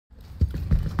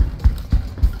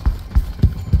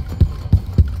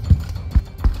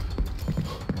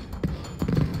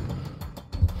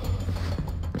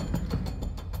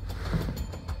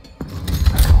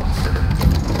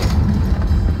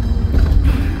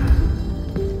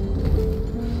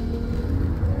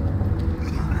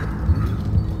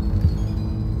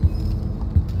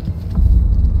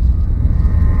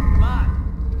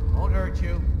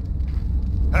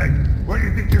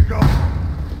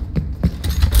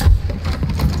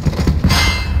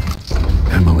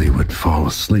fall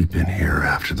asleep in here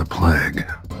after the plague.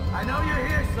 I know you're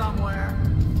here somewhere.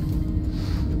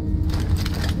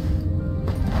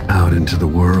 Out into the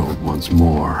world once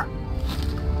more.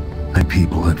 My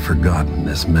people had forgotten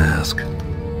this mask.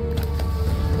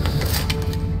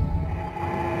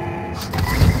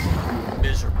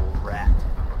 Miserable rat.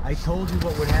 I told you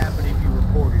what would happen if you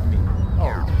reported me.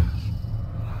 Oh.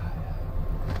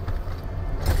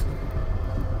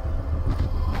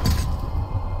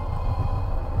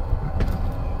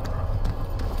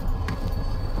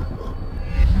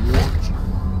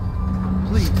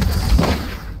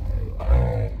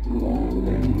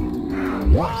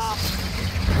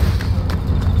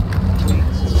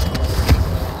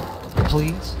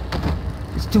 Please?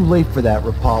 It's too late for that,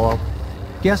 Rapallo.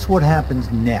 Guess what happens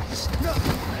next?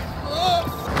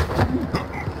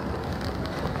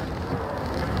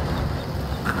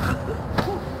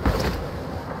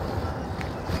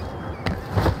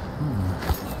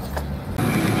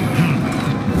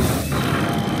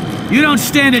 You don't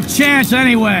stand a chance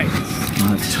anyway!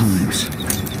 Hard times.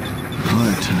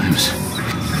 Hard times.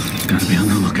 Gotta be on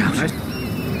the lookout.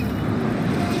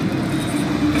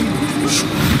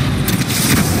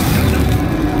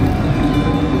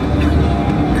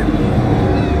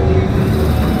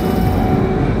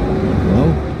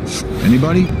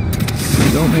 Anybody?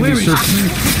 Don't make me search.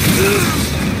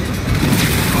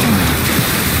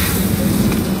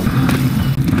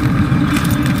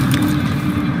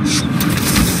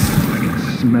 I can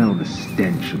smell the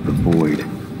stench of the void.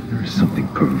 There is something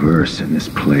perverse in this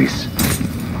place.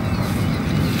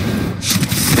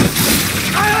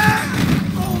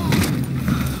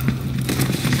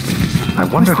 I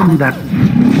wonder who that...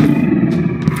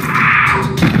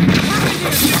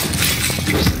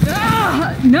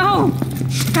 No!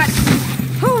 That...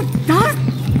 Who does...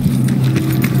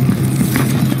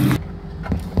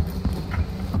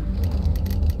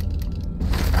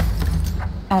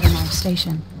 Adamar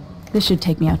Station. This should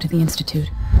take me out to the Institute.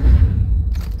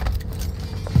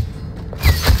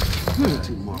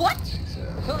 What?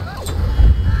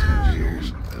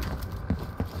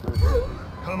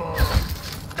 Come on.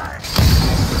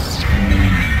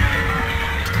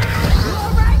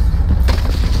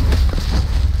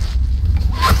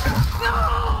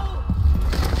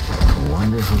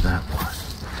 Wonder who that was.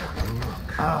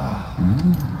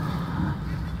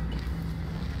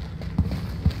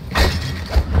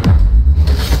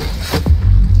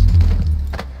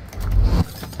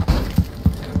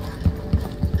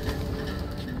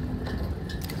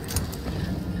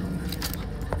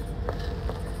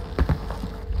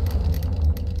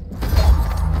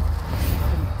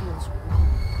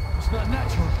 It's not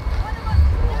natural.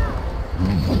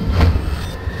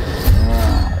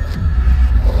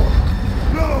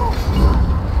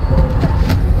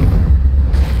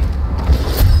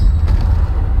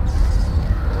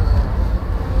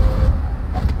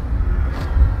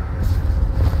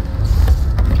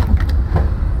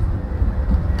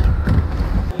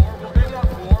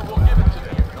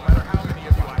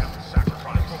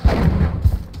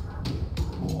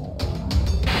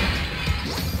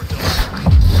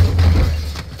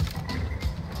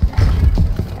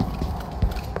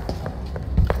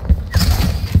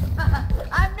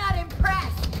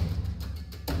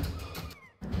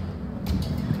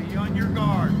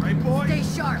 Stay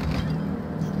sharp.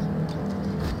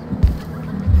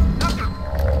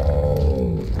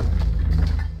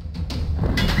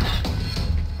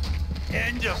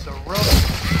 End of the road.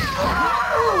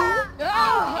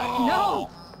 No!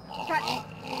 That...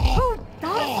 Who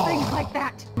does things like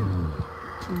that?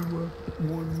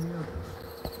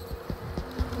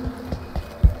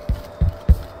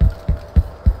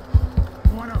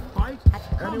 Wanna fight?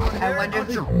 Anyone I here? wonder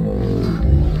who...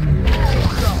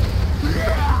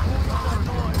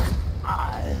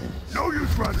 No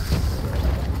use running.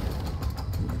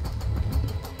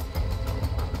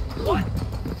 What?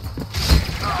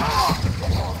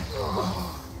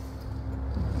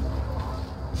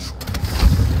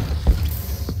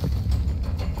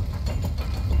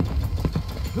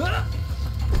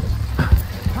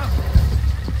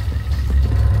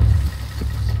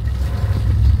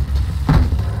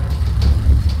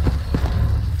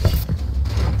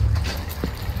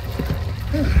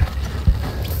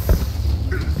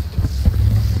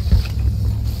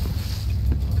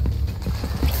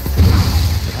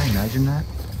 Imagine that?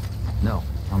 No,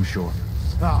 I'm sure.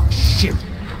 Oh, shit.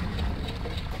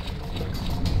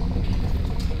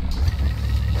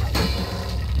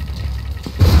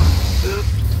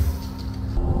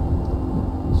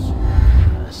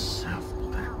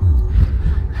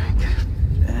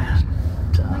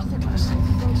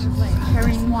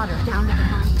 Carrying water down to the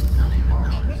mine.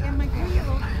 and my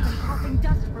 3-year-old has been coughing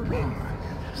dust for weeks.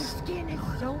 His skin is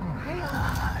so pale.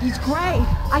 He's gray.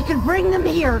 I can bring them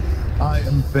here. I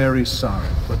am very sorry,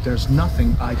 but there's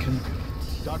nothing I can do.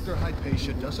 Dr.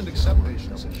 Hypatia doesn't accept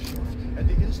patients anymore, and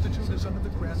the Institute is under the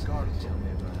Grand Guard.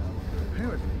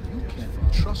 Apparently, you can't be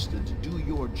trusted to do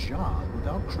your job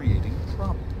without creating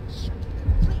problems.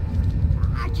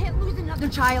 I can't lose another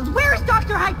child. Where is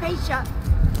Dr. Hypatia?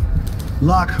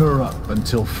 Lock her up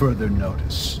until further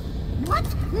notice. What?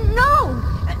 No!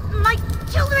 My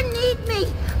children need me!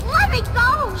 Let me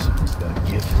go! Someone's gotta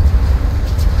give.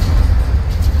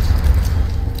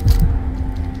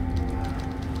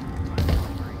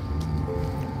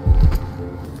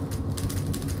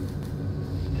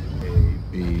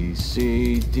 B,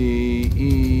 C, D,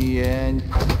 E, and...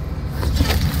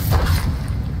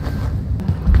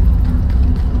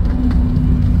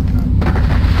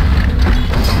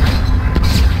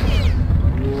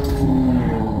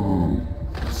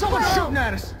 Someone's shooting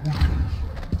at us!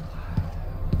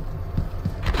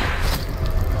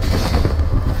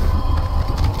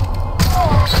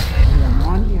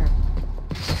 On here.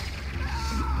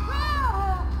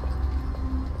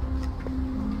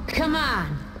 Come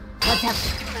on. Let's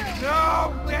have...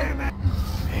 No! Damn it!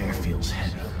 Hair feels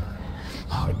heavy.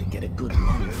 Hard to get a good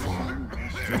lung for.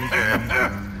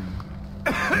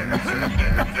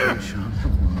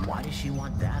 Why does she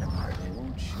want that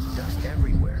apartment? Dust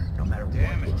everywhere, no matter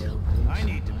what you do. I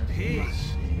need to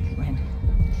piss.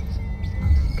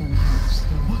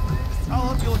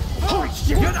 I'll help you. Holy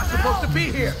shit! You're not supposed to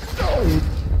be here!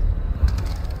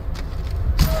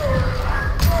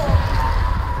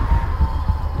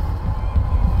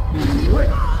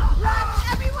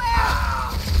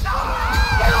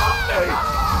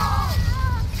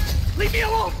 Leave me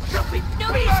alone!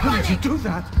 Nobody's How did you do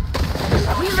that?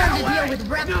 We learned to deal with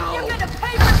rebels. You're gonna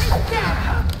pay for this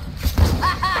debt!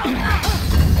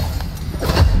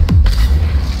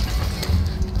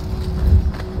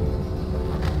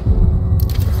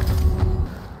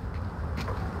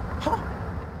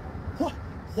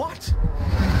 What?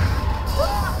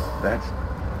 That's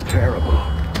terrible.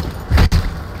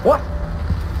 What?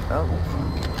 Oh.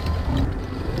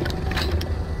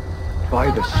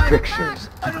 By the strictures.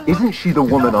 Isn't she the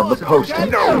woman on the poster?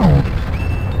 No!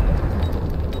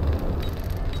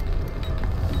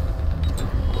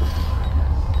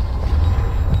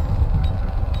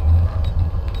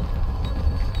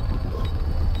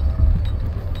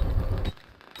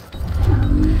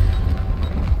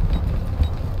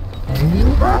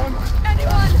 Anyone!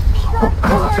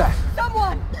 What's that?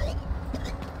 Someone!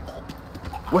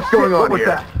 What's going on here?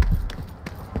 That?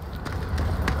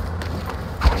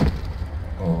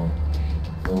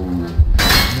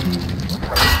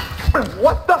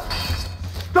 What the?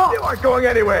 Stop! You aren't going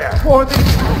anywhere! For the...